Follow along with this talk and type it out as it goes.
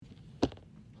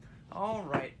All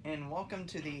right, and welcome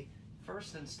to the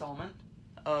first installment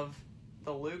of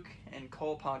the Luke and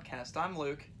Cole podcast. I'm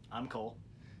Luke. I'm Cole.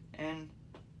 And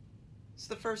it's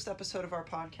the first episode of our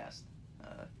podcast.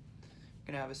 Going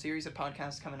to have a series of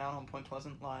podcasts coming out on Point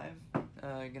Pleasant Live.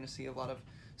 Going to see a lot of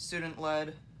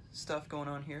student-led stuff going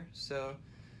on here. So,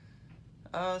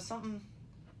 something,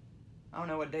 I don't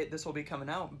know what date this will be coming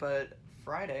out, but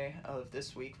Friday of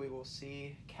this week we will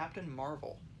see Captain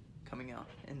Marvel coming out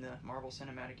in the Marvel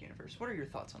Cinematic Universe. What are your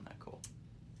thoughts on that, Cole?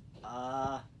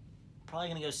 Probably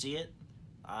gonna go see it.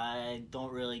 I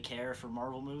don't really care for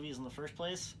Marvel movies in the first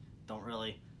place. Don't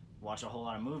really watch a whole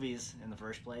lot of movies in the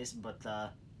first place, but,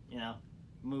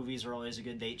 movies are always a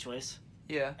good date choice.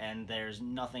 Yeah. And there's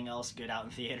nothing else good out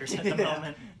in theaters at the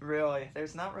moment. Really.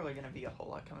 There's not really going to be a whole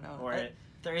lot coming out. Or if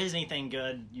there is anything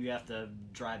good, you have to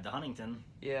drive to Huntington.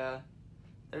 Yeah.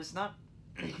 There's not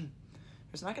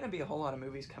going to be a whole lot of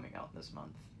movies coming out this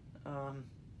month.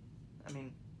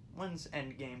 When's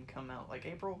Endgame come out? Like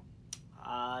April?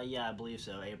 Yeah, I believe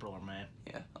so. April or May.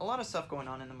 Yeah. A lot of stuff going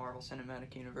on in the Marvel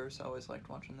Cinematic Universe. I always liked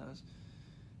watching those.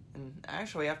 And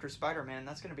actually, after Spider-Man,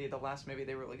 that's going to be the last movie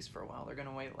they release for a while. They're going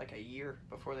to wait like a year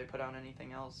before they put out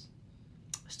anything else.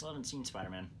 I still haven't seen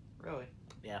Spider-Man. Really?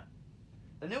 Yeah.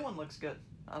 The new one looks good.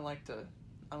 I liked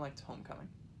Homecoming.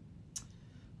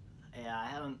 Yeah, I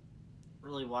haven't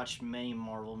really watched many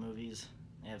Marvel movies.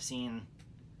 I've seen,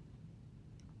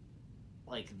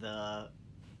 like, the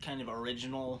kind of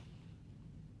original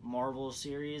Marvel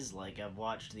series. Like, I've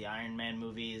watched the Iron Man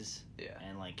movies. Yeah.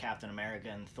 And, like, Captain America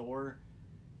and Thor.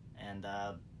 And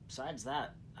besides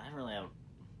that, I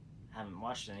haven't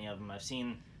watched any of them.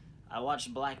 I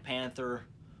watched Black Panther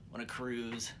on a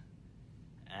cruise,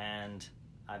 and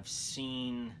I've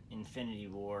seen Infinity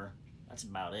War. That's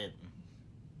about it.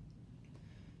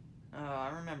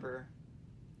 I remember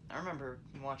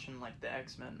watching like the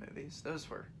X-Men movies. Those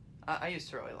were, I used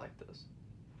to really like those.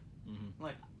 Mm-hmm.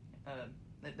 Like,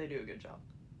 they do a good job.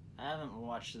 I haven't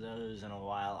watched those in a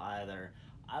while either.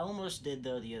 I almost did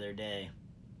though the other day.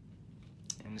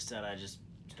 Instead, I just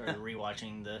started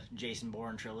rewatching the Jason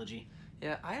Bourne trilogy.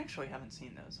 Yeah, I actually haven't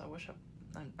seen those.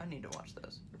 I need to watch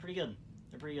those. They're pretty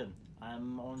good.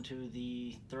 I'm on to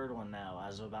the third one now,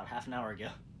 as of about half an hour ago.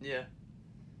 Yeah.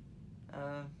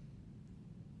 I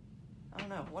don't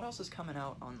know. What else is coming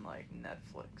out on, like,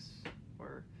 Netflix?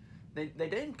 Where they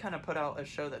did kind of put out a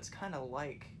show that's kind of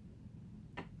like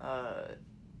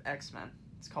X-Men.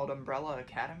 It's called Umbrella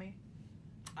Academy.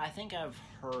 I think I've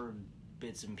heard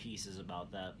bits and pieces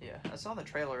about that. Yeah, I saw the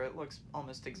trailer. It looks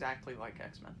almost exactly like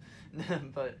X-Men.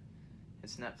 But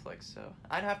it's Netflix, so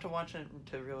I'd have to watch it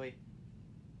to really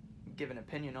give an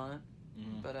opinion on it.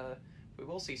 Mm-hmm. But we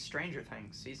will see Stranger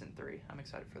Things Season 3. I'm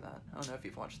excited for that. I don't know if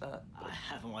you've watched that. I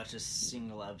haven't watched a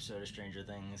single episode of Stranger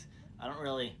Things. I don't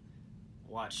really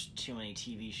watch too many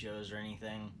TV shows or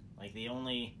anything. Like,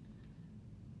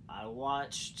 I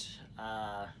watched,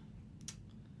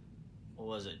 what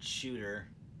was it, Shooter.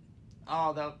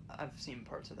 Oh, I've seen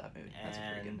parts of that movie. That's a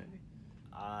pretty good movie.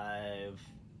 I've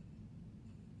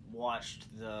watched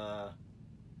the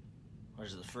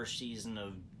first season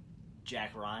of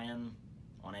Jack Ryan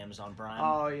on Amazon Prime.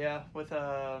 Oh, yeah, with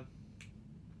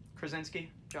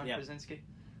Krasinski, John Yep. Krasinski.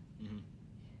 Mm-hmm.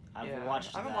 I haven't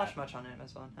watched much on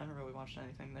Amazon. I haven't really watched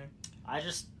anything there. I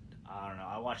don't know.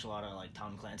 I watch a lot of, like,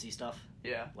 Tom Clancy stuff.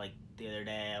 Yeah. Like, the other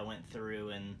day I went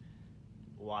through and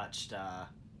watched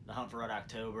The Hunt for Red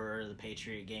October, The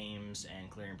Patriot Games, and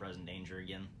Clearing Present Danger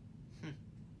again.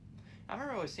 I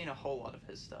haven't really seen a whole lot of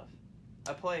his stuff.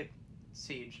 I play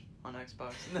Siege on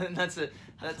Xbox.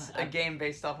 That's a game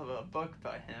based off of a book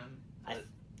by him.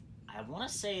 I want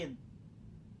to say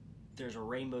there's a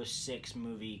Rainbow Six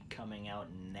movie coming out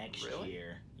next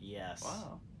year. Yes.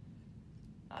 Wow.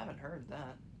 I haven't heard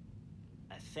that.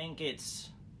 I think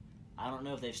I don't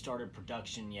know if they've started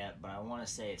production yet, but I want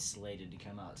to say it's slated to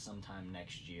come out sometime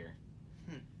next year.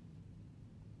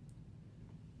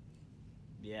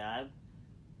 Yeah,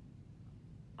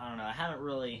 I don't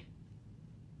know.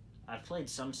 I've played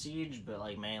some Siege, but,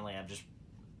 like, mainly I've just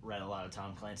read a lot of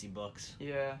Tom Clancy books.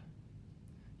 Yeah.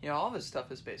 Yeah, all of his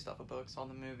stuff is based off of books, all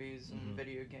the movies and Mm-hmm.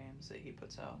 video games that he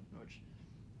puts out, which,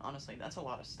 honestly, that's a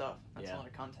lot of stuff. That's a lot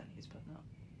of content he's putting out.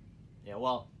 Yeah,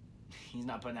 well, he's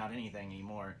not putting out anything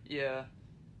anymore. Yeah.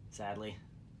 Sadly.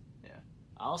 Yeah.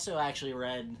 I also actually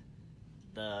read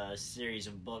the series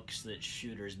of books that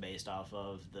Shooter's based off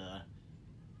of, the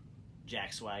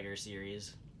Jack Swagger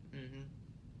series. Mm-hmm.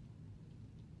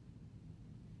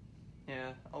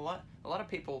 Yeah, a lot of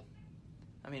people,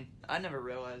 I mean, I never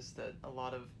realized that a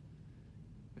lot of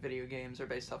video games are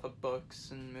based off of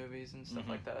books and movies and stuff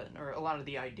like that, or a lot of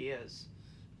the ideas,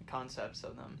 the concepts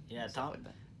of them. Yeah, stuff like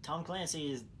that. Tom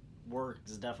Clancy's work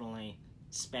is definitely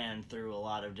spanned through a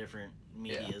lot of different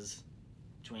medias,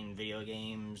 between video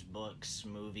games, books,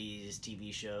 movies,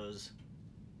 TV shows.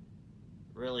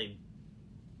 Really,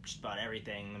 just about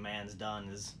everything the man's done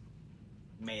has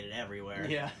made it everywhere.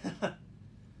 Yeah.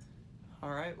 All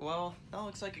right, well, that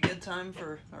looks like a good time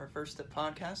for our first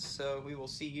podcast, so we will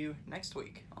see you next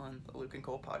week on the Luke and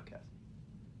Cole podcast.